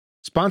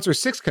Sponsor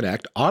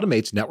 6Connect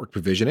automates network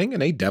provisioning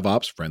in a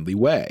DevOps-friendly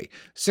way.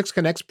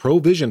 6Connect's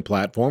ProVision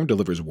platform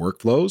delivers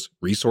workflows,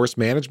 resource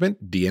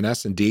management,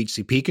 DNS and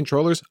DHCP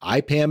controllers,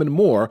 IPAM, and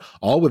more,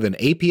 all with an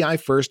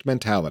API-first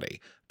mentality.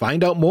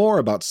 Find out more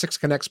about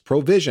 6Connect's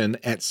ProVision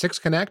at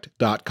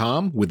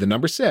 6connect.com with the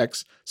number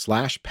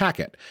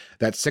 6/packet.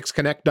 That's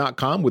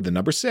 6connect.com with the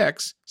number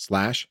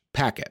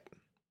 6/packet.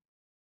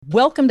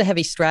 Welcome to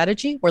Heavy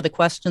Strategy, where the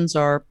questions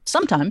are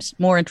sometimes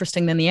more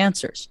interesting than the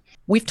answers.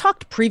 We've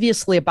talked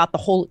previously about the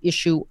whole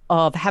issue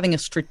of having a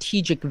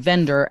strategic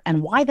vendor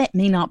and why that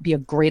may not be a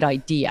great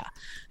idea.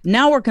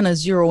 Now we're going to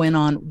zero in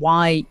on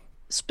why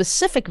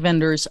specific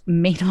vendors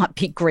may not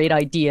be great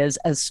ideas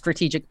as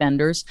strategic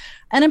vendors.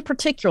 And in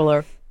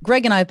particular,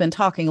 Greg and I have been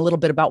talking a little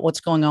bit about what's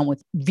going on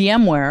with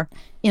VMware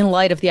in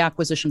light of the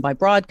acquisition by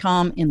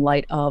Broadcom, in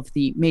light of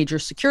the major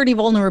security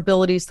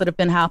vulnerabilities that have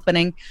been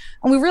happening.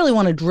 And we really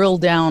want to drill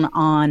down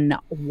on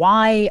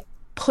why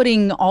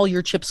putting all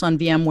your chips on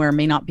VMware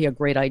may not be a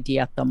great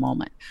idea at the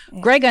moment.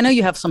 Greg, I know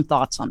you have some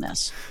thoughts on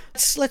this.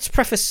 Let's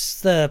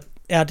preface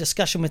our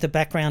discussion with a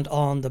background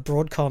on the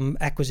Broadcom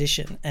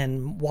acquisition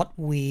and what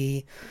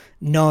we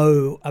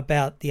know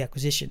about the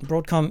acquisition.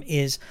 Broadcom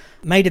is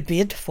made a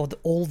bid for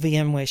all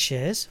VMware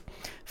shares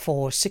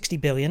for $60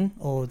 billion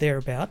or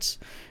thereabouts.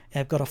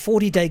 They've got a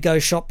 40-day go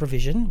shop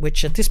provision,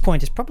 which at this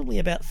point is probably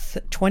about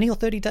 20 or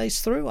 30 days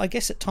through, I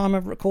guess, at time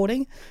of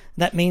recording.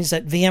 That means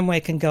that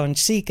VMware can go and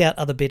seek out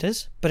other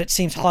bidders, but it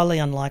seems highly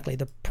unlikely.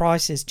 The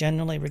price is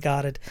generally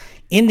regarded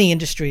in the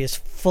industry as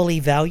fully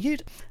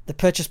valued. The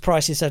purchase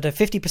price is at a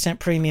 50%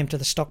 premium to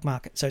the stock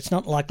market, so it's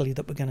not likely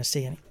that we're going to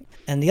see anything.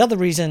 And the other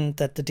reason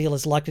that the deal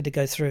is likely to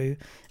go through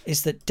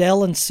is that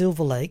Dell and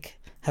Silver Lake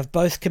have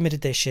both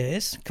committed their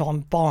shares.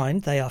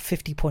 Combined, they are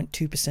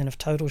 50.2% of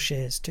total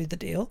shares to the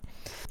deal.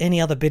 Any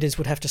other bidders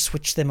would have to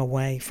switch them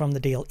away from the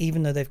deal,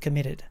 even though they've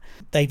committed.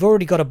 They've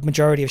already got a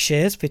majority of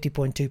shares,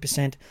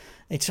 50.2%.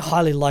 It's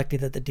highly likely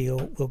that the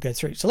deal will go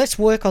through. So let's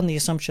work on the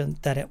assumption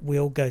that it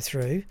will go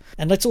through.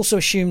 And let's also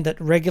assume that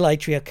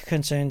regulatory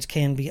concerns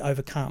can be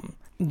overcome.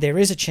 There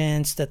is a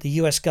chance that the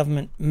US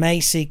government may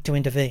seek to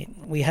intervene.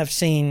 We have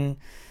seen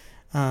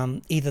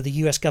either the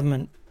US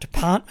government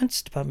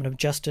departments, Department of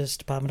Justice,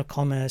 Department of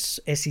Commerce,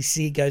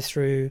 SEC go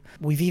through.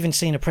 We've even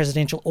seen a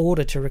presidential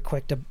order to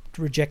reject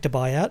a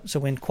buyout. So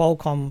when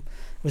Qualcomm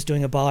was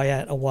doing a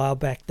buyout a while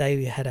back,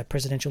 they had a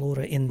presidential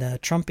order in the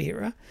Trump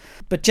era.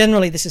 But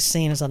generally, this is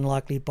seen as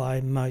unlikely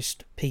by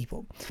most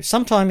people.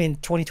 Sometime in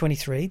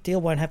 2023,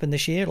 deal won't happen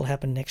this year, it'll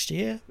happen next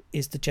year,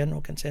 is the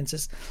general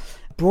consensus.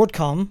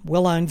 Broadcom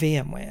will own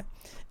VMware.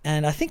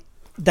 And I think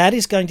that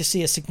is going to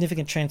see a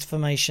significant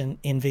transformation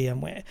in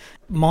VMware.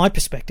 My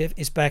perspective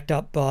is backed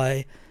up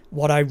by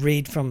what I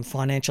read from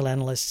financial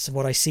analysts,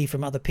 what I see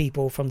from other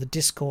people, from the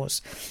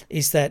discourse,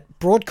 is that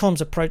Broadcom's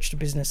approach to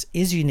business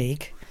is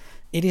unique.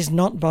 It is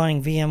not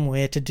buying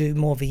VMware to do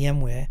more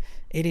VMware.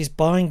 It is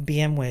buying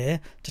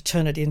VMware to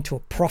turn it into a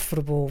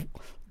profitable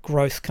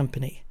growth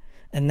company.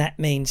 And that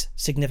means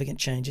significant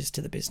changes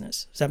to the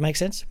business. Does that make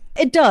sense?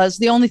 It does.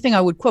 The only thing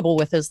I would quibble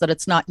with is that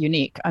it's not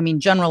unique. I mean,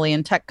 generally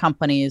in tech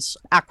companies,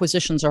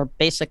 acquisitions are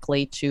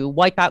basically to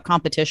wipe out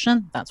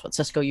competition. That's what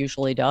Cisco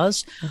usually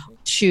does,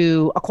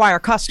 to acquire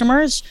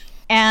customers,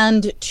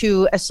 and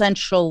to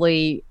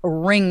essentially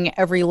wring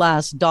every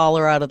last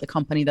dollar out of the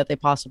company that they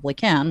possibly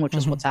can, which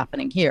is what's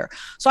happening here.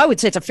 So I would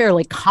say it's a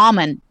fairly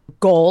common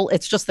goal.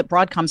 It's just that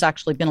Broadcom's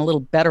actually been a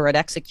little better at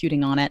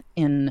executing on it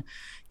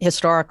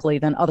historically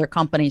than other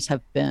companies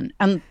have been.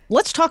 And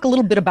let's talk a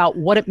little bit about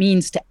what it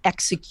means to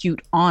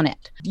execute on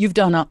it. You've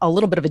done a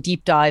little bit of a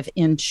deep dive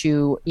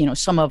into,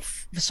 some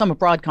of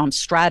Broadcom's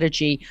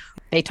strategy.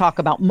 They talk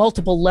about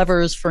multiple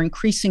levers for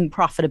increasing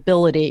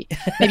profitability.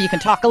 Maybe you can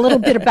talk a little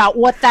bit about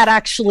what that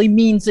actually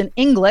means in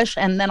English,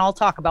 and then I'll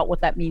talk about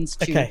what that means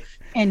to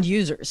end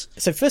users.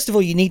 So first of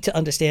all, you need to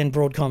understand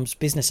Broadcom's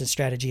business and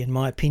strategy, in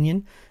my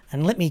opinion.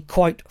 And let me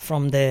quote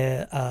from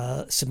their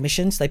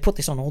submissions. They put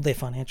this on all their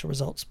financial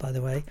results, by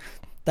the way.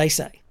 They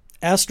say,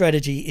 our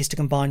strategy is to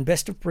combine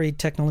best-of-breed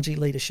technology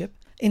leadership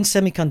in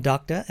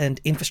semiconductor and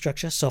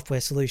infrastructure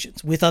software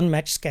solutions with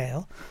unmatched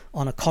scale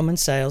on a common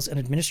sales and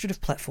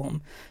administrative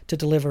platform to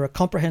deliver a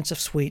comprehensive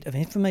suite of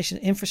information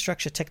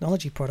infrastructure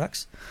technology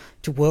products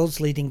to world's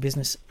leading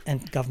business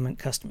and government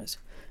customers.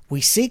 We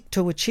seek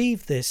to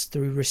achieve this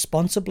through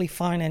responsibly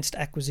financed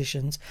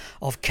acquisitions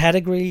of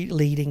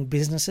category-leading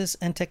businesses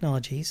and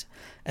technologies,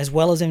 as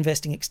well as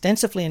investing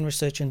extensively in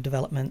research and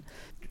development,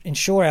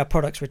 ensure our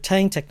products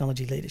retain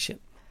technology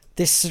leadership.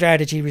 This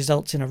strategy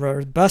results in a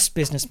robust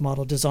business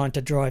model designed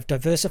to drive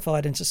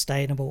diversified and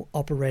sustainable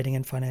operating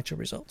and financial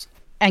results.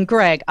 And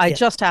Greg, I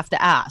just have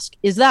to ask,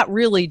 is that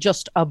really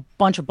just a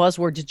bunch of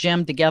buzzwords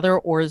jammed together,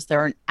 or is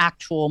there an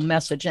actual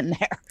message in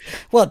there?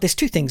 Well, there's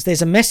two things.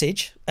 There's a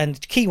message, and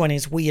the key one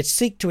is we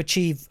seek to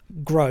achieve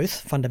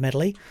growth,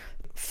 fundamentally,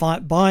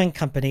 buying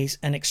companies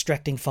and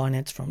extracting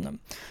finance from them.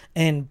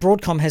 And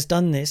Broadcom has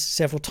done this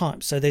several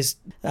times. So there's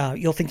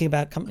you're thinking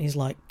about companies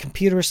like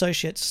Computer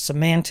Associates,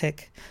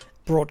 Symantec,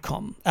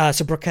 Broadcom,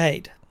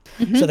 Brocade.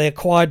 So they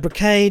acquired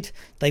Brocade.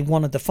 They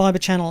wanted the fiber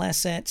channel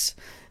assets.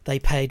 They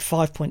paid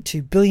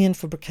 $5.2 billion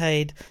for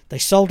Brocade. They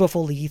sold off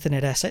all the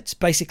Ethernet assets,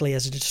 basically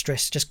as a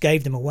distress, just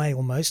gave them away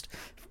almost.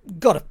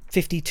 Got a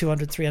 50,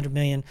 200, 300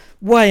 million,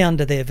 way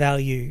under their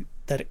value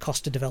that it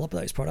cost to develop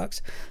those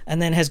products,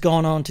 and then has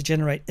gone on to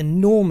generate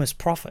enormous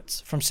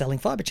profits from selling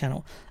fibre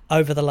channel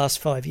over the last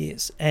 5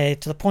 years, to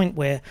the point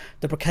where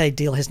the Brocade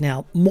deal has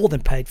now more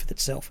than paid for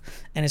itself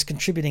and is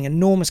contributing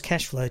enormous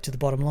cash flow to the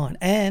bottom line.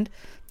 And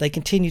they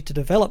continue to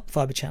develop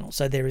fibre channel.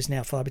 So there is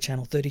now fibre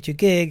channel 32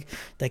 gig.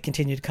 They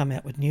continue to come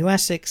out with new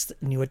ASICs,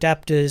 new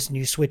adapters,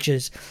 new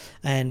switches,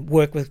 and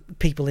work with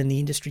people in the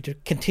industry to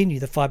continue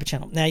the fibre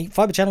channel. Now,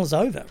 fibre channel is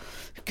over.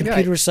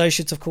 Computer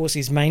Associates, of course,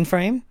 is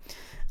mainframe.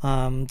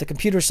 The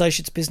Computer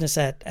Associates business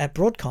at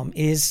Broadcom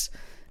is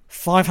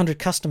 500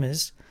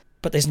 customers,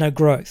 but there's no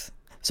growth.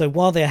 So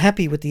while they're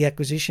happy with the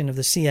acquisition of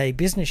the CA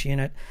business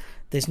unit,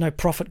 there's no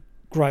profit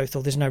growth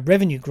or there's no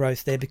revenue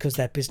growth there because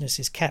that business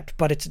is capped.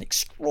 But it's an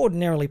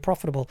extraordinarily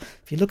profitable.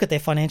 If you look at their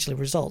financial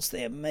results,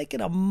 they're making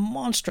a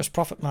monstrous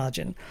profit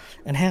margin.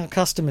 And how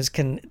customers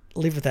can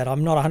live with that,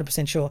 I'm not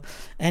 100% sure.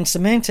 And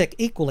Symantec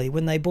equally,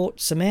 when they bought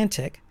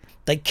Symantec,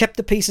 they kept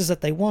the pieces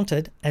that they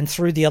wanted and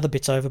threw the other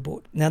bits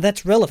overboard. Now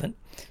that's relevant.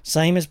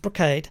 Same as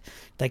Brocade.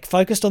 They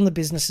focused on the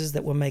businesses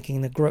that were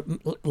making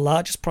the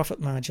largest profit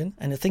margin,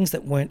 and the things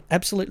that weren't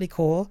absolutely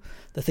core,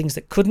 the things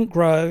that couldn't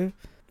grow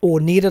or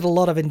needed a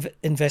lot of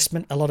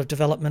investment, a lot of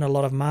development, a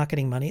lot of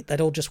marketing money, that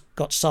all just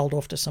got sold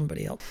off to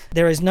somebody else.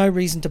 There is no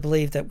reason to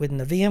believe that within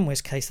the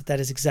VMware's case that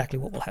is exactly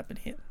what will happen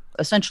here.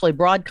 Essentially,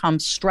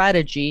 Broadcom's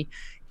strategy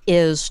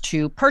is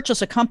to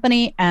purchase a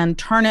company and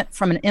turn it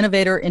from an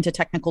innovator into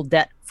technical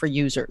debt for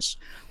users,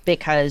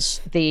 because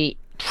the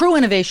true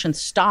innovation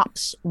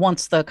stops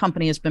once the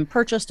company has been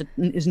purchased. It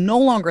is no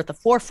longer at the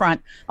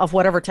forefront of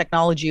whatever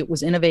technology it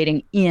was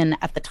innovating in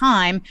at the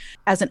time.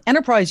 As an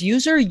enterprise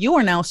user, you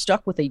are now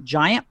stuck with a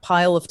giant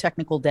pile of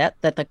technical debt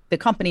that the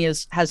company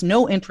has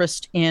no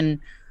interest in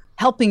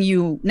helping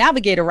you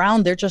navigate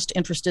around. They're just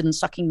interested in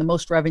sucking the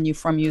most revenue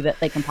from you that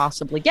they can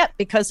possibly get,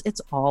 because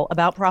it's all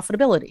about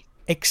profitability.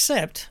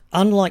 Except,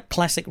 unlike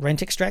classic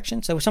rent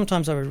extraction, so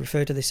sometimes I would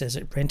refer to this as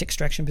a rent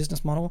extraction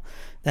business model.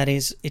 That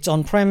is, it's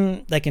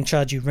on-prem, they can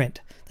charge you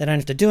rent. They don't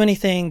have to do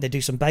anything, they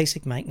do some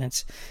basic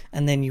maintenance,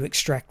 and then you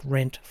extract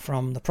rent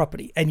from the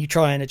property, and you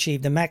try and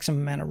achieve the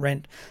maximum amount of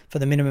rent for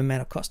the minimum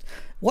amount of cost.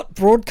 What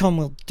Broadcom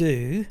will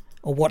do,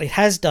 or what it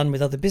has done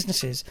with other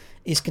businesses,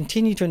 is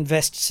continue to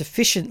invest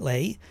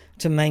sufficiently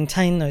to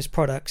maintain those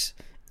products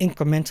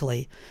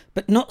incrementally,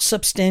 but not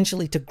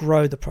substantially to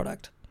grow the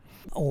product.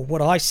 Or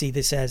what I see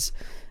this as,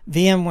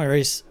 VMware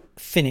is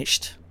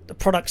finished. The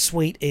product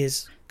suite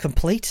is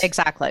complete.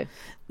 Exactly.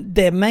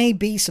 There may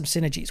be some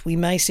synergies. We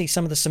may see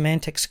some of the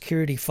Symantec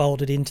security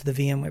folded into the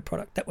VMware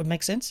product. That would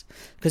make sense,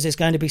 because there's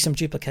going to be some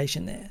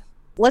duplication there.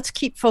 Let's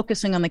keep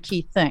focusing on the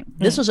key thing.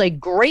 This is a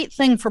great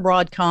thing for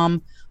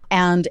Broadcom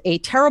and a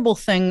terrible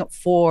thing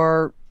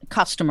for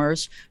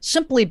customers,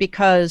 simply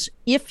because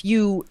if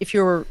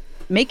you're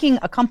making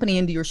a company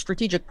into your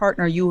strategic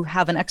partner, you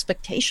have an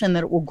expectation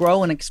that it will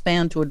grow and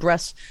expand to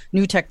address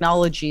new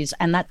technologies,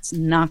 and that's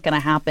not going to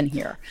happen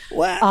here.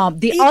 Well,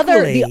 the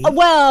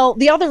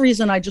other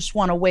reason I just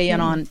want to weigh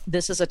in on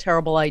this is a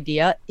terrible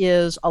idea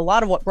is a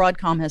lot of what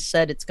Broadcom has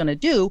said it's going to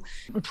do,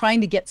 trying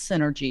to get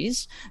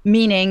synergies,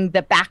 meaning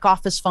that back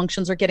office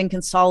functions are getting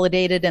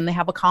consolidated and they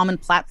have a common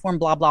platform,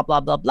 blah, blah, blah,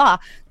 blah, blah.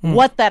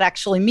 What that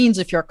actually means,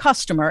 if you're a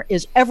customer,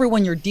 is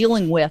everyone you're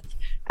dealing with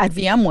at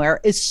VMware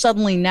is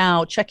suddenly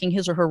now checking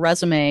his or her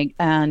resume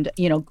and,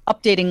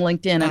 updating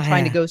LinkedIn and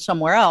trying to go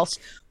somewhere else.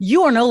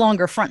 You are no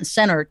longer front and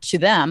center to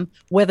them,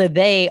 whether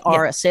they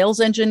are a sales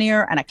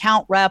engineer, an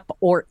account rep,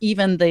 or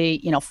even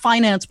the,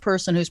 finance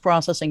person who's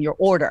processing your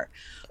order.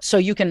 So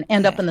you can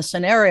end up in the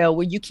scenario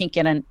where you can't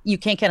get an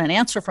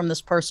answer from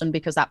this person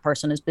because that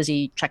person is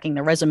busy checking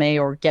their resume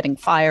or getting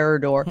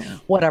fired or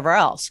whatever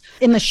else.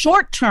 In the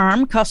short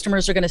term,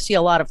 customers are going to see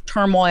a lot of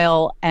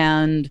turmoil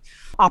and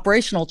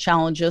operational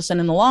challenges. And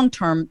in the long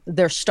term,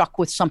 they're stuck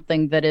with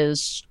something that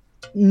is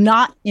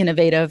not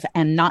innovative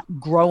and not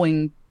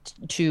growing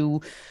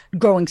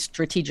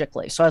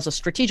strategically. So as a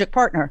strategic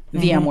partner,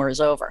 VMware is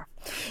over.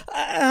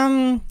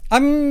 I'll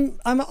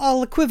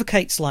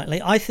equivocate slightly.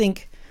 I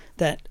think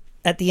that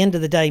at the end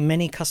of the day,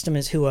 many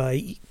customers who are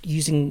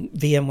using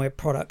VMware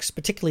products,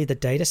 particularly the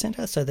data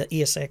center, so the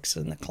ESX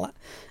and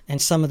and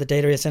some of the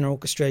data center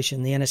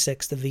orchestration, the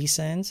NSX, the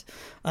vSANs,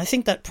 I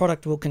think that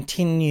product will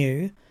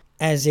continue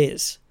as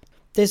is.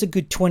 There's a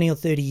good 20 or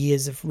 30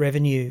 years of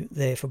revenue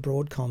there for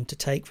Broadcom to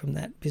take from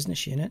that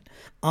business unit.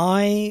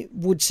 I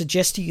would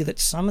suggest to you that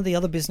some of the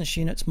other business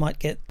units might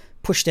get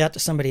pushed out to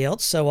somebody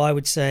else. So I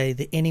would say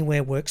the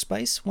Anywhere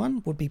Workspace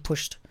one would be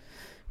pushed.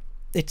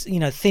 It's,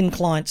 thin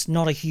clients,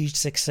 not a huge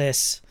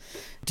success,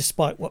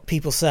 despite what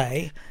people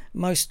say.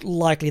 Most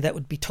likely that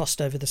would be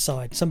tossed over the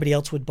side. Somebody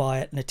else would buy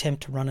it and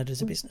attempt to run it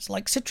as a business.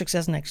 Like Citrix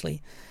hasn't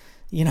actually,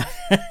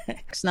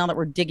 Now that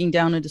we're digging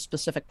down into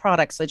specific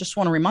products, I just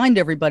want to remind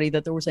everybody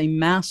that there was a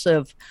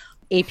massive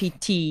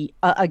APT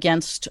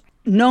against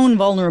known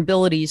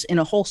vulnerabilities in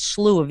a whole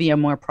slew of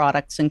VMware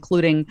products,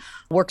 including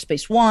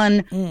Workspace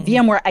ONE,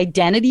 VMware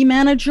Identity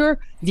Manager,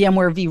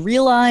 VMware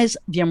vRealize,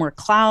 VMware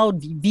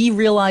Cloud,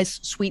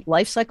 vRealize Suite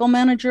Lifecycle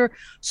Manager.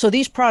 So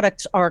these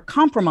products are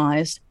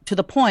compromised to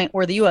the point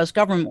where the US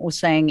government was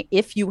saying,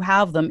 if you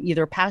have them,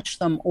 either patch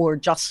them or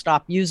just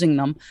stop using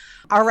them.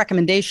 Our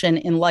recommendation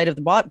in light of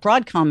the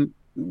Broadcom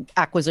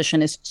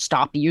acquisition is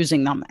stop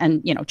using them.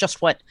 And,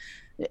 just what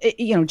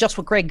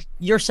Greg,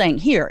 you're saying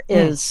here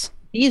is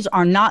these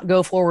are not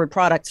go forward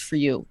products for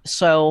you.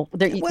 So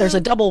there's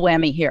a double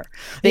whammy here.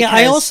 Yeah,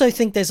 I also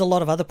think there's a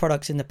lot of other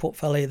products in the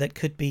portfolio that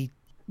could be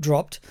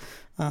dropped.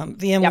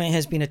 VMware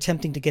has been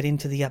attempting to get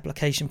into the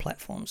application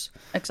platforms.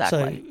 Exactly.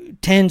 So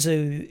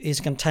Tanzu is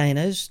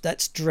containers.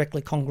 That's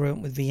directly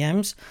congruent with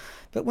VMs.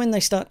 But when they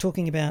start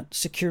talking about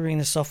securing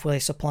the software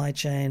supply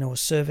chain or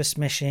service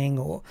meshing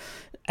or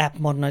app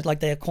modernization,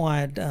 like they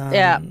acquired...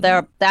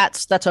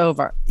 that's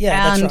over.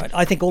 Yeah, that's right.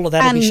 I think all of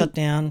that will be shut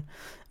down.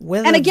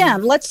 And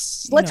again,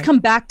 let's come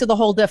back to the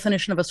whole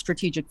definition of a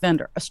strategic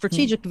vendor. A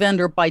strategic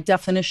vendor, by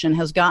definition,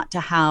 has got to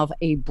have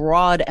a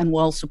broad and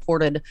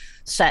well-supported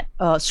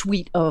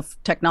suite of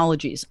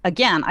technologies.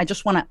 Again, I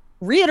just want to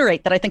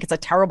reiterate that I think it's a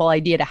terrible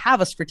idea to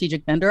have a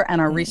strategic vendor,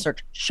 and our research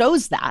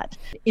shows that.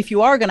 If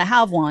you are going to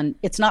have one,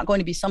 it's not going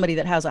to be somebody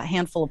that has a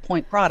handful of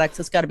point products.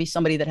 It's got to be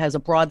somebody that has a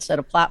broad set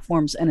of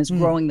platforms and is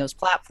growing those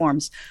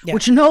platforms,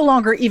 which no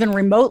longer even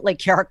remotely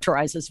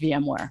characterizes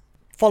VMware.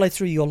 Follow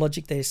through your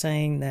logic there,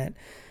 saying that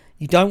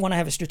you don't want to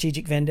have a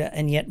strategic vendor,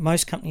 and yet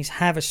most companies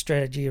have a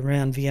strategy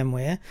around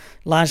VMware,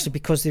 largely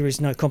because there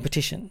is no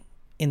competition,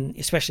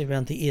 especially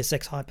around the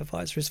ESX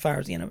hypervisor. As far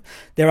as,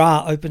 there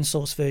are open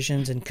source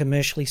versions and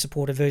commercially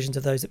supported versions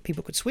of those that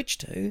people could switch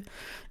to.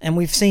 And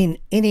we've seen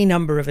any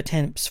number of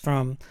attempts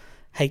from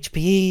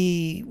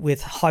HPE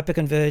with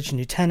hyperconverged,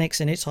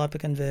 Nutanix and its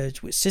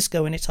hyperconverged, with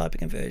Cisco and its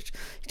hyperconverged,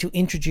 to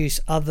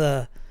introduce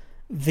other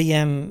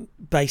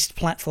VM-based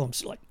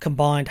platforms like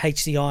combined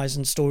HCIs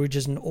and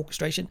storages and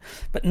orchestration,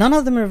 but none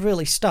of them are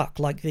really stuck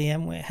like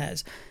VMware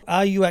has.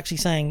 Are you actually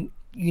saying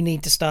you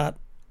need to start,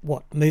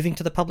 moving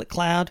to the public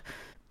cloud,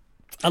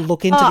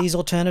 look into these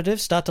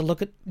alternatives, start to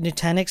look at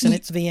Nutanix and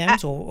its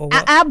VMs, or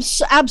what?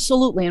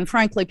 Absolutely, and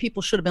frankly,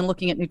 people should have been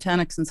looking at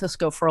Nutanix and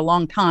Cisco for a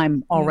long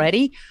time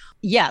already.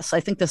 Yes, I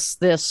think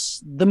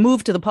the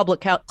move to the public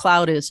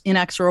cloud is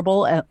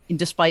inexorable,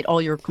 despite all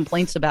your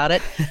complaints about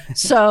it.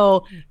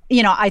 So,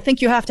 I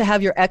think you have to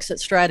have your exit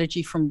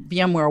strategy from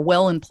VMware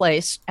well in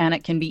place, and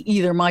it can be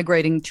either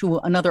migrating to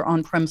another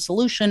on-prem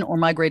solution or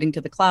migrating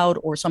to the cloud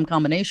or some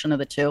combination of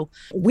the two.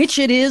 Which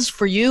it is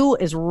for you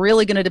is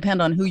really going to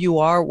depend on who you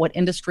are, what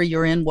industry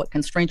you're in, what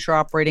constraints you're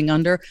operating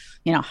under.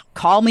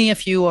 Call me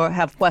if you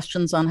have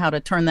questions on how to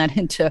turn that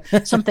into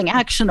something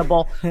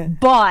actionable.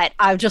 But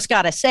I've just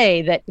got to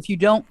say that if you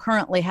don't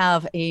currently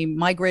have a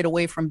migrate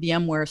away from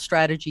VMware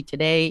strategy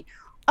today,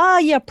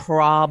 you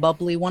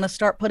probably want to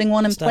start putting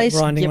one in place.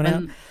 Grinding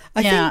one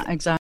out.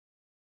 Exactly.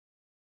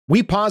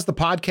 We pause the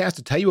podcast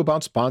to tell you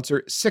about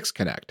sponsor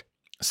 6Connect.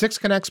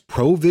 6Connect's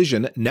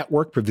ProVision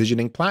network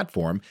provisioning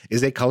platform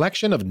is a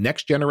collection of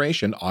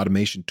next-generation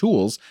automation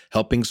tools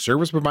helping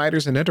service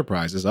providers and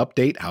enterprises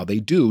update how they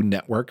do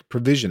network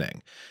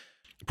provisioning.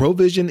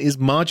 ProVision is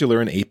modular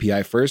and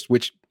API first,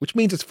 which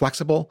means it's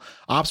flexible.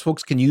 Ops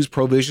folks can use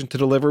ProVision to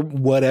deliver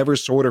whatever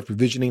sort of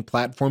provisioning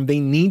platform they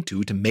need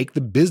to make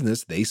the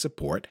business they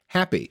support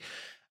happy.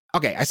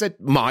 Okay, I said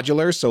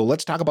modular, so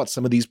let's talk about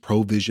some of these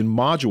ProVision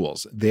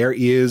modules. There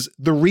is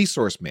the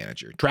Resource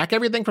Manager. Track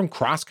everything from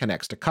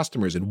cross-connects to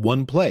customers in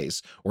one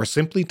place, or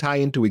simply tie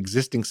into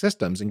existing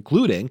systems,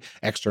 including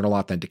external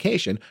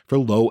authentication for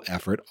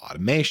low-effort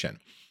automation.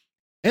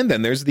 And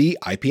then there's the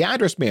IP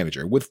Address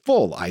Manager with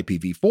full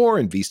IPv4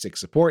 and v6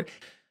 support.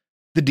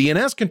 The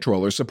DNS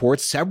controller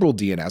supports several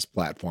DNS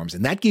platforms,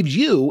 and that gives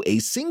you a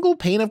single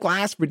pane of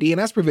glass for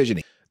DNS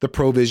provisioning. The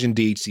ProVision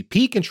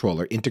DHCP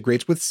controller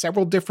integrates with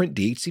several different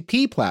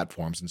DHCP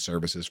platforms and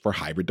services for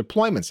hybrid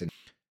deployments.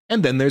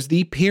 And then there's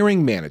the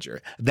Peering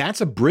Manager.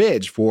 That's a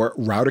bridge for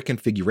router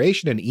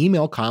configuration and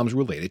email comms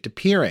related to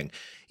peering.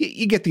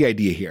 You get the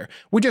idea here.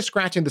 We're just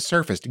scratching the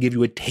surface to give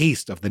you a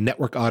taste of the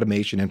network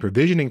automation and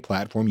provisioning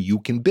platform you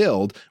can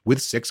build with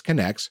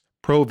 6Connect's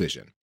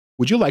ProVision.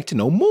 Would you like to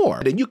know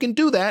more? And you can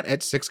do that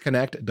at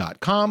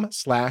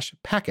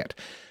 6connect.com/packet.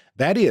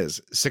 That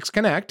is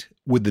 6connect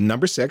with the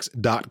number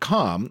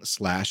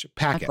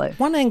 6.com/packet.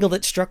 One angle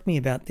that struck me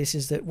about this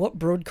is that what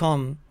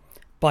Broadcom,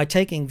 by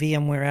taking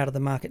VMware out of the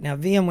market. Now,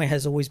 VMware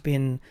has always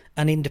been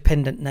an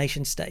independent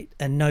nation state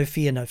and no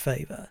fear, no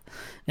favor.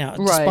 Now,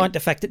 despite the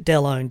fact that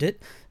Dell owned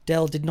it,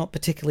 Dell did not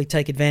particularly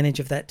take advantage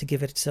of that to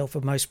give itself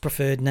a most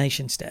preferred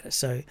nation status.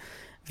 So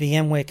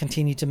VMware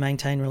continued to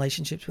maintain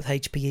relationships with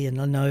HPE and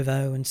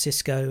Lenovo and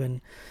Cisco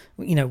and,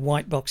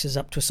 white boxes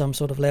up to some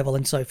sort of level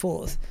and so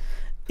forth.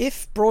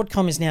 If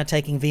Broadcom is now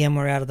taking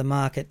VMware out of the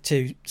market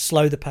to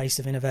slow the pace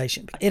of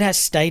innovation, it has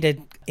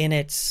stated in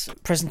its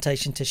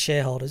presentation to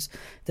shareholders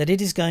that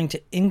it is going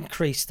to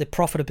increase the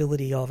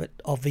profitability of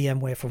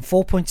VMware from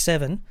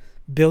 $4.7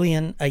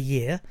 billion a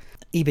year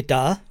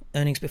EBITDA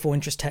earnings before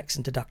interest, tax,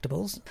 and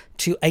deductibles,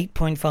 to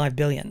 $8.5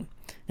 billion.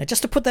 Now,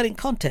 just to put that in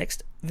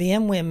context,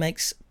 VMware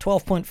makes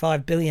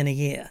 $12.5 billion a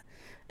year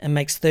and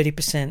makes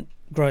 30%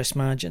 gross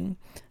margin.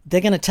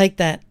 They're going to take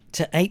that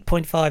to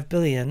 $8.5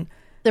 billion.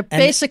 They're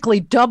basically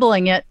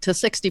doubling it to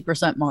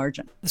 60%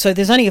 margin. So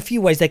there's only a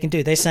few ways they can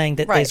do. They're saying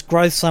that there's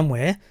growth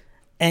somewhere,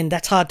 and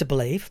that's hard to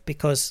believe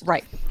because,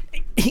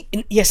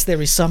 yes,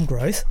 there is some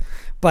growth,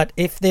 but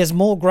if there's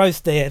more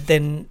growth there,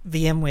 then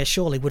VMware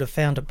surely would have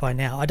found it by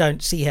now. I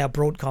don't see how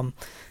Broadcom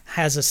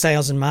has a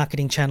sales and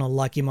marketing channel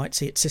like you might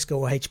see at Cisco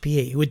or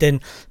HPE, who would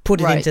then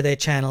put it into their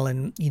channel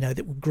and,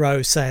 that would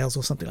grow sales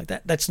or something like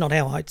that. That's not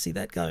how I'd see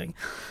that going.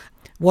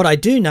 What I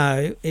do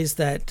know is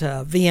that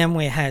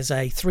VMware has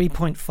a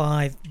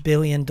 $3.5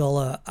 billion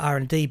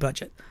R&D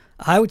budget.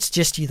 I would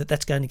suggest to you that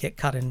that's going to get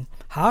cut in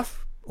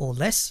half or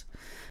less.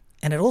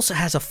 And it also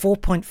has a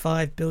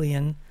 $5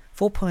 billion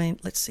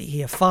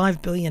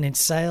in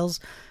sales,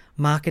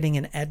 marketing,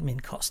 and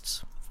admin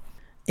costs.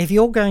 If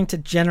you're going to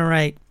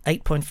generate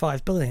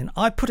 $8.5 billion,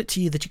 I put it to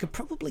you that you could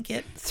probably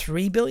get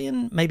 $3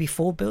 billion, maybe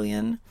 $4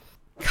 billion,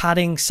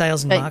 cutting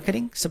sales and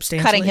marketing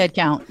substantially. Cutting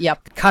headcount,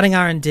 yep. Cutting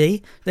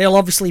R&D. There'll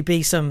obviously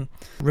be some,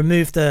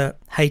 remove the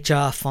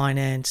HR,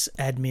 finance,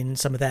 admin,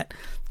 some of that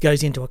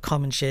goes into a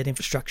common shared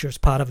infrastructure as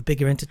part of a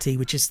bigger entity,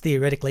 which is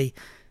theoretically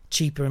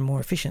cheaper and more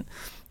efficient.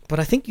 But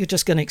I think you're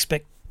just going to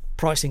expect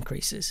price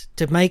increases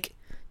to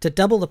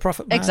double the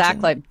profit margin.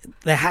 Exactly.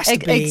 There has to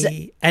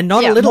be, and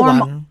not a little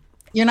one.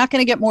 You're not going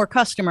to get more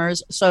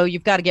customers, so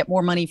you've got to get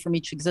more money from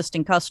each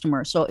existing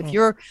customer. So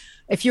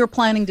if you're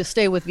planning to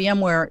stay with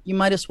VMware, you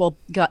might as well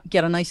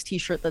get a nice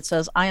T-shirt that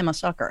says "I am a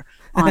sucker"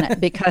 on it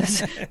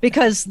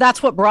because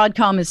that's what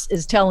Broadcom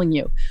is telling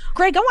you.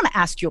 Greg, I want to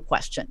ask you a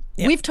question.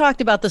 Yep. We've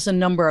talked about this a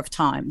number of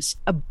times.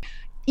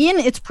 In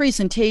its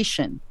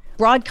presentation,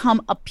 Broadcom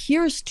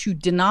appears to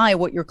deny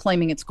what you're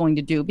claiming it's going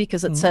to do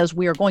because it says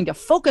we are going to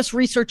focus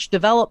research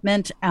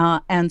development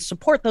and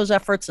support those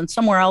efforts. And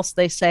somewhere else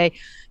they say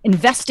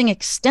investing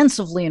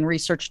extensively in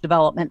research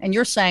development. And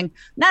you're saying,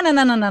 no,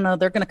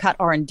 they're going to cut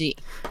R&D.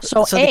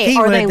 So A,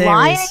 are they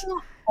lying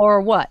or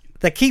what?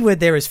 The key word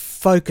there is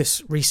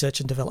focus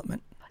research and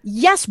development.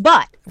 Yes,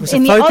 but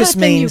so focus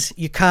means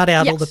you cut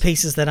out all the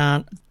pieces that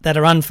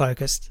are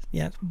unfocused.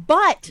 Yeah.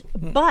 But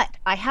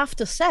I have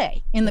to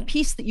say, in the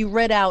piece that you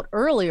read out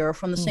earlier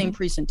from the same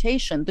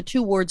presentation, the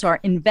two words are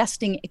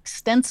investing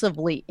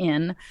extensively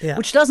in,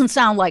 which doesn't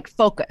sound like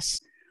focus.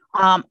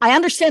 I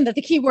understand that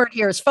the key word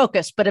here is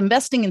focus, but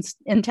investing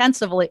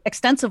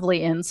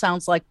extensively in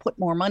sounds like put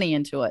more money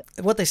into it.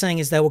 What they're saying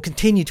is they will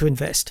continue to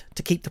invest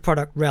to keep the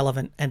product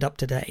relevant and up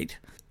to date.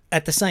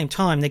 At the same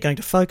time, they're going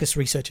to focus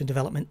research and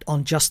development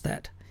on just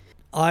that.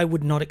 I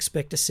would not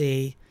expect to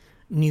see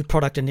new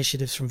product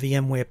initiatives from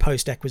VMware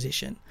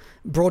post-acquisition.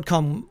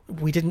 Broadcom,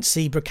 we didn't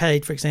see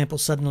Brocade, for example,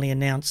 suddenly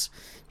announce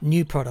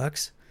new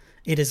products.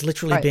 It has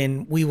literally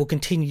been, we will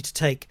continue to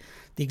take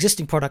the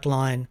existing product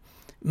line,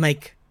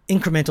 make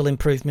incremental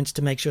improvements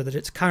to make sure that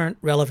it's current,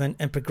 relevant,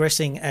 and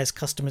progressing as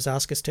customers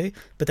ask us to,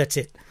 but that's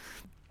it.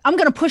 I'm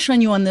going to push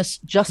on you on this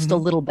just a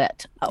little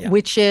bit,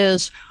 which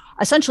is...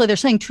 essentially, they're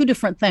saying two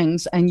different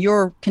things, and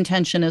your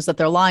contention is that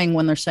they're lying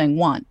when they're saying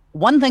one.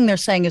 One thing they're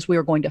saying is we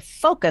are going to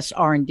focus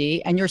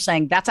R&D, and you're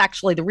saying that's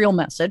actually the real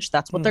message.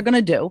 That's what they're going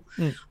to do.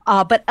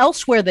 But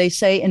elsewhere, they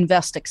say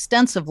invest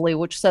extensively,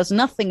 which says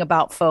nothing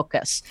about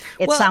focus.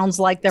 It sounds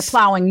like they're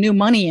plowing new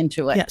money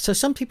into it. Yeah, so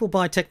some people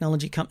buy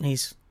technology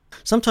companies.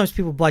 Sometimes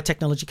people buy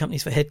technology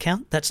companies for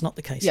headcount. That's not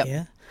the case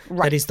here.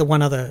 Right. That is the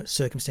one other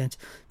circumstance.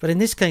 But in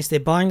this case,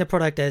 they're buying the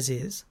product as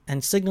is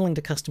and signaling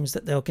to customers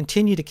that they'll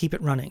continue to keep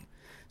it running.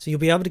 So you'll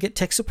be able to get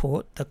tech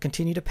support, they'll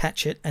continue to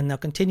patch it, and they'll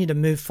continue to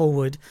move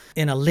forward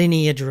in a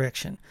linear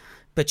direction.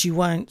 But you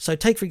won't... So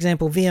take, for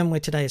example,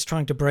 VMware today is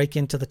trying to break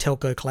into the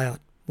telco cloud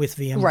with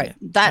VMware.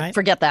 Right.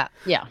 Forget that.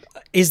 Yeah.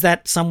 Is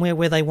that somewhere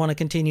where they want to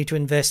continue to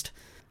invest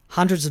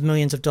hundreds of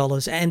millions of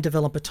dollars and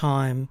developer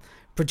time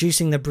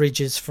producing the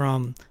bridges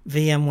from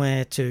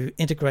VMware to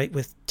integrate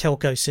with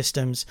telco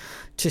systems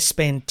to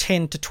spend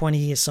 10 to 20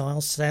 year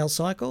sales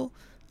cycle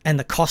and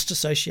the cost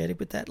associated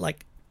with that?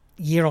 Like,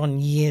 year on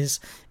year's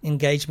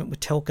engagement with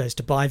telcos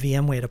to buy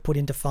VMware to put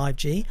into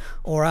 5G,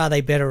 or are they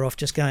better off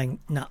just going,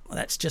 no,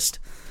 that's just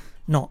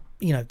not,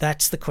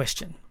 that's the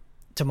question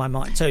to my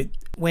mind. So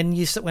when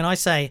I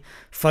say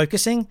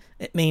focusing,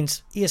 it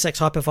means ESX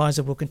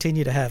hypervisor will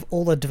continue to have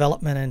all the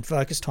development and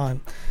focus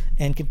time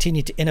and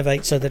continue to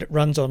innovate so that it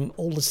runs on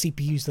all the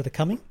CPUs that are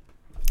coming,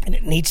 and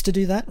it needs to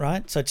do that,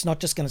 right? So it's not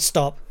just going to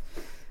stop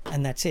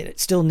and that's it. It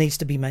still needs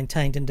to be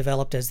maintained and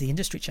developed as the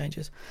industry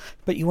changes.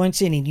 But you won't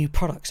see any new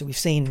products. So we've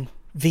seen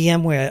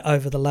VMware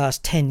over the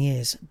last 10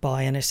 years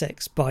buy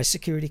NSX, buy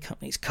security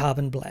companies,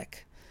 Carbon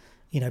Black,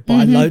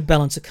 buy load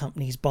balancer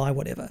companies, buy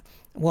whatever.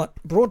 What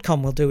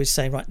Broadcom will do is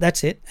say, right,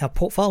 that's it. Our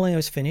portfolio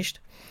is finished.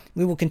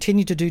 We will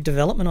continue to do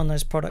development on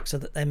those products so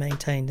that they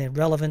maintain their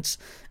relevance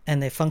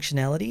and their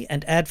functionality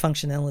and add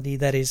functionality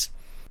that is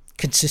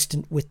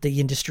consistent with the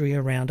industry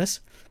around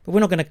us. But we're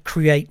not going to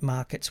create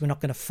markets. We're not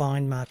going to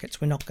find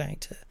markets. We're not going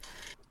to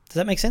Does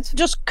that make sense?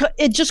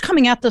 Just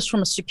coming at this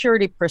from a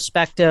security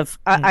perspective,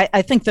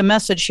 I think the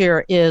message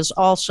here is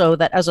also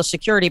that as a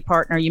security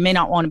partner, you may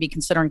not want to be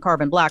considering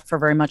Carbon Black for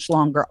very much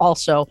longer.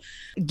 Also,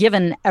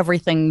 given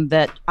everything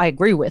that I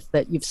agree with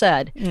that you've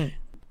said,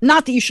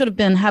 not that you should have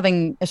been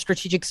having a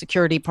strategic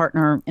security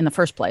partner in the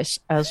first place,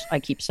 as I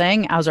keep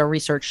saying, as our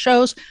research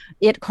shows,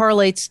 it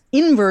correlates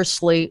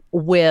inversely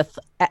with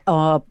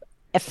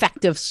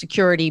effective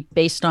security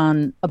based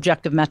on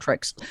objective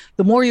metrics.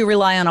 The more you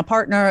rely on a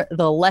partner,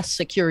 the less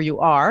secure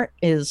you are,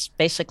 is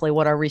basically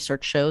what our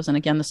research shows. And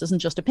again, this isn't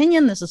just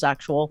opinion, this is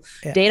actual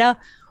data.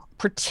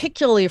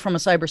 Particularly from a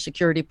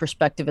cybersecurity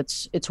perspective,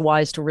 it's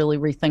wise to really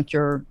rethink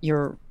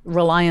your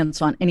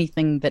reliance on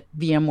anything that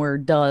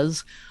VMware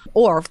does,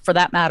 or for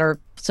that matter,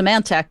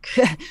 Symantec.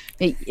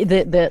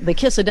 the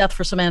kiss of death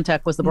for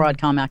Symantec was the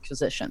Broadcom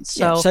acquisition.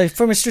 So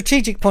from a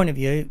strategic point of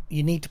view,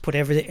 you need to put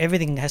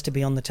everything has to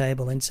be on the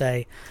table and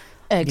say,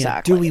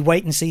 exactly. Do we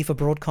wait and see for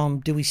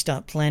Broadcom? Do we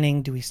start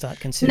planning? Do we start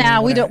considering?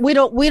 No, we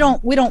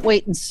don't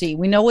wait and see.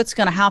 We know what's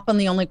going to happen.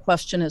 The only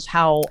question is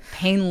how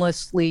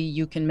painlessly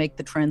you can make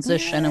the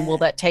transition, and will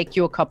that take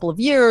you a couple of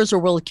years,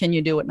 or can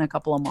you do it in a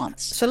couple of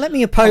months? So let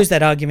me oppose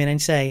that argument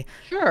and say,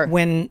 sure.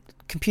 When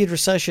Computer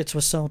Associates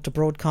was sold to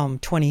Broadcom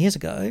 20 years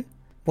ago,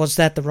 was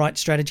that the right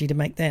strategy to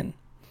make then?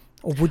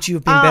 Or would you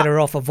have been better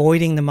off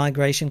avoiding the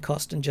migration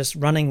cost and just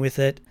running with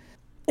it?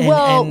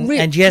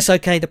 And yes,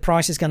 okay, the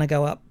price is going to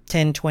go up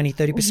 10, 20,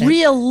 30%.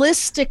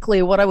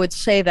 Realistically, what I would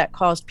say that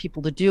caused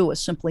people to do is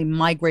simply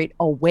migrate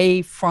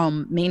away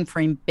from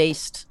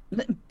mainframe-based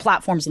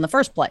platforms in the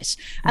first place.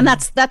 And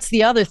that's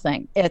the other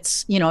thing.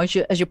 It's,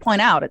 as you point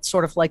out, it's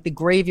sort of like the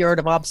graveyard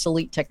of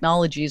obsolete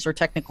technologies or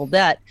technical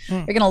debt.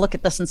 You're going to look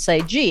at this and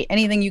say, gee,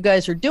 anything you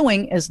guys are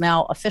doing is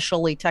now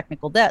officially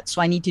technical debt.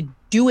 So I need to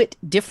do it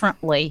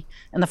differently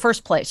in the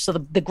first place. So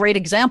the great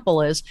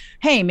example is,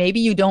 hey, maybe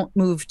you don't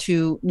move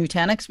to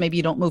Nutanix, maybe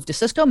you don't move to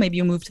Cisco, maybe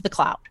you move to the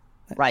cloud,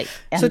 right?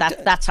 And so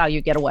that's how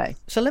you get away.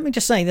 So let me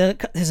just say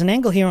that there's an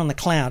angle here on the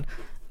cloud.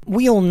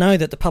 We all know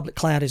that the public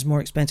cloud is more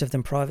expensive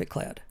than private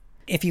cloud.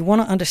 If you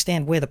want to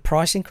understand where the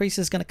price increase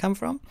is going to come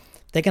from,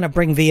 they're going to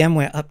bring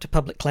VMware up to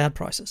public cloud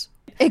prices.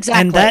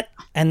 Exactly.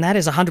 And that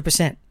is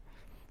 100%.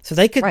 So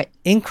they could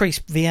increase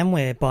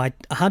VMware by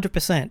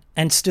 100%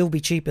 and still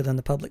be cheaper than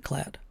the public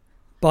cloud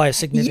by a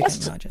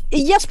significant margin.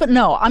 Yes, but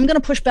no. I'm going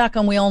to push back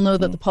on, we all know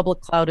that the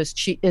public cloud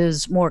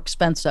is more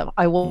expensive.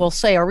 I will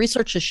say our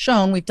research has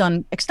shown, we've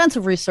done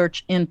extensive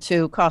research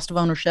into cost of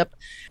ownership.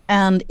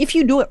 And if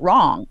you do it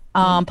wrong,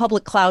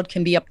 public cloud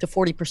can be up to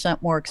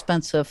 40% more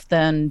expensive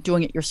than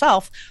doing it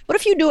yourself. But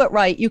if you do it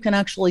right, you can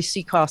actually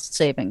see cost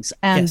savings.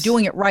 And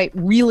doing it right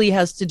really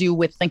has to do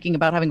with thinking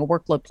about having a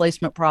workload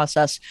placement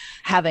process,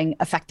 having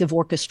effective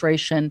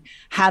orchestration,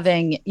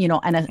 having,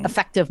 an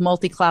effective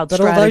multi-cloud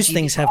strategy. But all those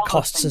things have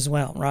costs as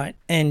well, right?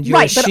 And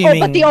you're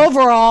assuming... but the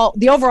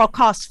overall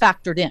costs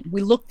factored in.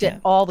 We looked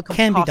at all the cost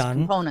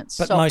components.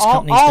 But so most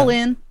companies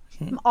don't.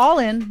 All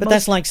in. But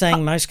that's like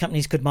saying most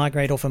companies could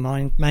migrate off a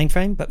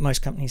mainframe, but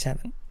most companies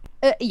haven't.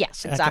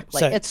 Yes,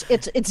 exactly. Okay, so,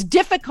 it's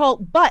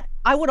difficult, but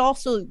I would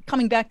also,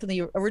 coming back to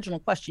the original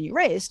question you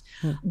raised,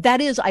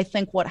 that is, I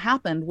think, what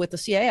happened with the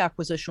CA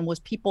acquisition was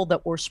people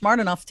that were smart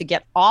enough to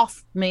get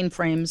off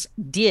mainframes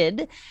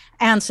did,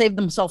 and saved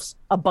themselves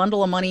a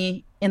bundle of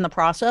money in the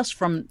process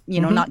from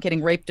not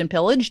getting raped and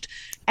pillaged,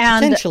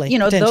 and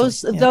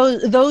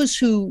those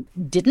who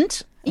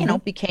didn't.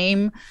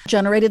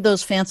 Generated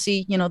those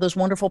fancy, those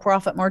wonderful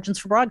profit margins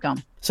for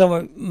Broadcom.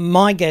 So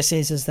my guess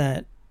is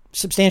that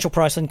substantial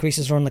price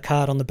increases are on the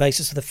card on the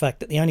basis of the fact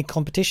that the only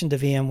competition to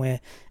VMware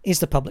is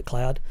the public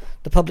cloud.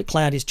 The public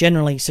cloud is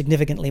generally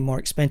significantly more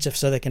expensive,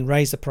 so they can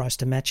raise the price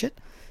to match it,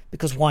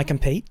 because why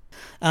compete?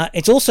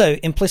 It's also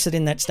implicit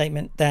in that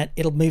statement that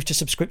it'll move to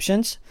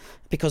subscriptions,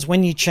 because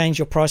when you change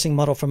your pricing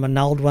model from an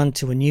old one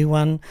to a new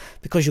one,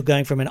 because you're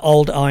going from an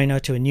old owner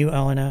to a new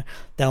owner,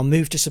 they'll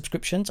move to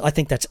subscriptions. I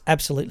think that's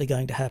absolutely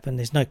going to happen.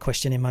 There's no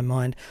question in my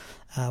mind.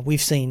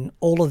 We've seen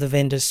all of the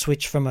vendors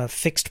switch from a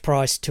fixed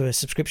price to a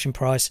subscription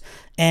price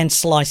and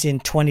slice in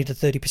 20 to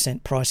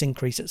 30% price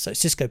increases. So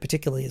Cisco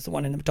particularly is the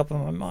one in the top of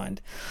my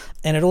mind.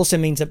 And it also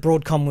means that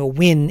Broadcom will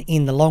win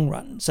in the long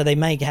run. So they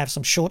may have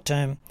some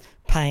short-term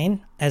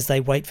pain as they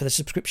wait for the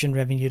subscription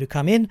revenue to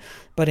come in,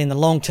 but in the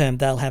long term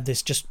they'll have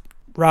this just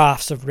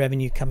rafts of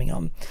revenue coming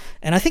on.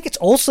 And I think it's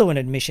also an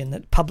admission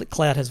that public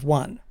cloud has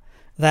won,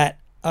 that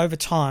over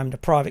time the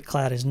private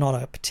cloud is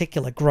not a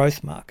particular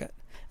growth market.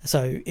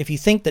 So if you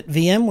think that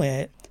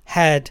VMware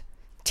had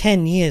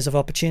 10 years of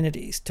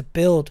opportunities to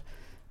build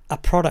a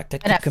product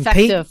that could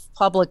compete, an effective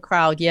public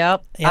cloud,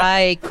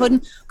 I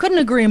couldn't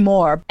agree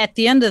more. At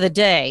the end of the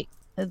day,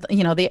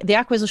 the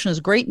acquisition is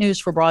great news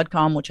for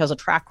Broadcom, which has a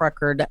track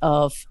record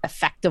of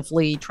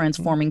effectively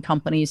transforming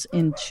companies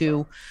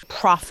into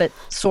profit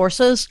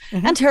sources,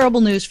 and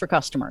terrible news for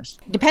customers.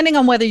 Depending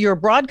on whether you're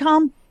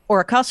Broadcom or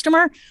a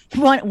customer,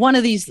 one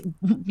of these,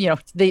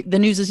 the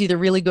news is either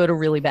really good or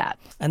really bad.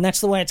 And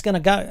that's the way it's going to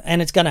go,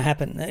 and it's going to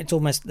happen.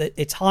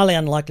 It's highly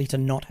unlikely to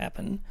not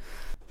happen.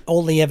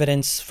 All the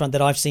evidence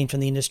that I've seen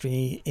from the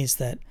industry is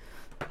that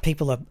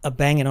People are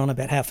banging on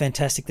about how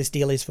fantastic this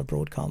deal is for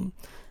Broadcom.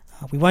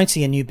 We won't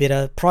see a new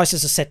bidder.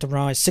 Prices are set to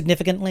rise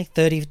significantly,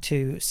 30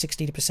 to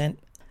 60%,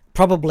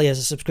 probably as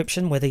a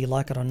subscription, whether you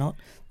like it or not.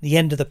 The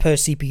end of the per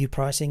CPU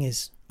pricing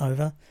is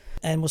over,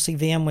 and we'll see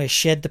VMware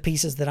shed the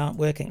pieces that aren't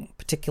working.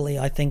 Particularly,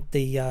 I think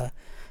the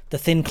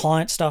thin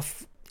client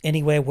stuff,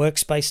 anywhere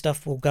workspace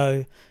stuff, will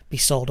be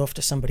sold off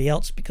to somebody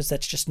else because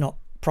that's just not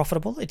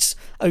profitable. It's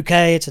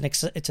okay,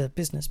 it's a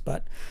business,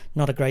 but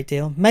not a great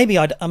deal. Maybe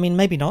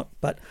maybe not,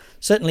 but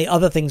certainly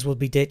other things will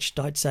be ditched.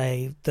 I'd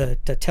say the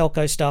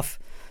telco stuff.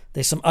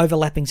 There's some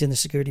overlappings in the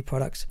security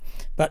products,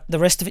 but the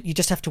rest of it, you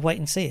just have to wait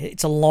and see.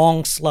 It's a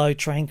long, slow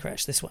train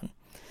crash, this one,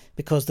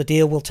 because the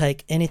deal will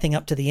take anything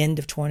up to the end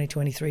of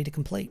 2023 to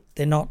complete.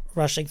 They're not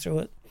rushing through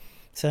it.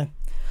 So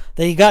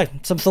there you go.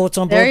 Some thoughts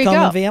on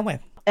Broadcom and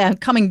VMware.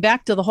 And coming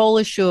back to the whole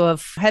issue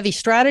of heavy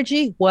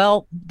strategy,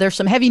 well, there's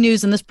some heavy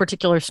news in this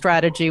particular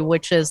strategy,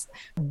 which is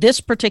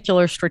this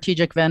particular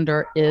strategic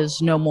vendor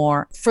is no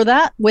more.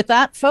 With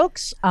that,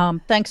 folks,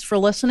 thanks for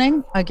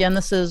listening. Again,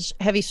 this is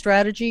Heavy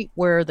Strategy,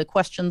 where the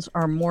questions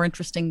are more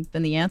interesting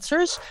than the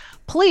answers.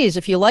 Please,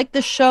 if you like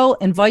this show,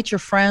 invite your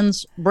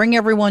friends, bring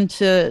everyone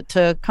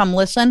to come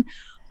listen.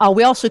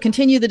 We also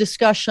continue the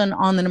discussion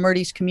on the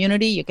Nemertes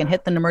community. You can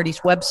hit the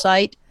Nemertes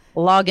website,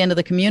 log into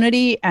the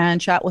community,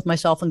 and chat with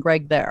myself and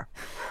Greg there.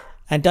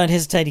 And don't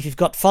hesitate, if you've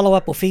got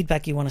follow-up or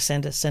feedback you want to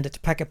send it to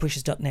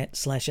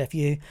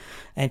packetpushers.net/fu,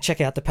 and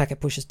check out the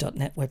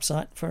packetpushers.net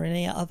website for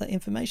any other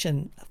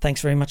information.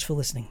 Thanks very much for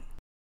listening.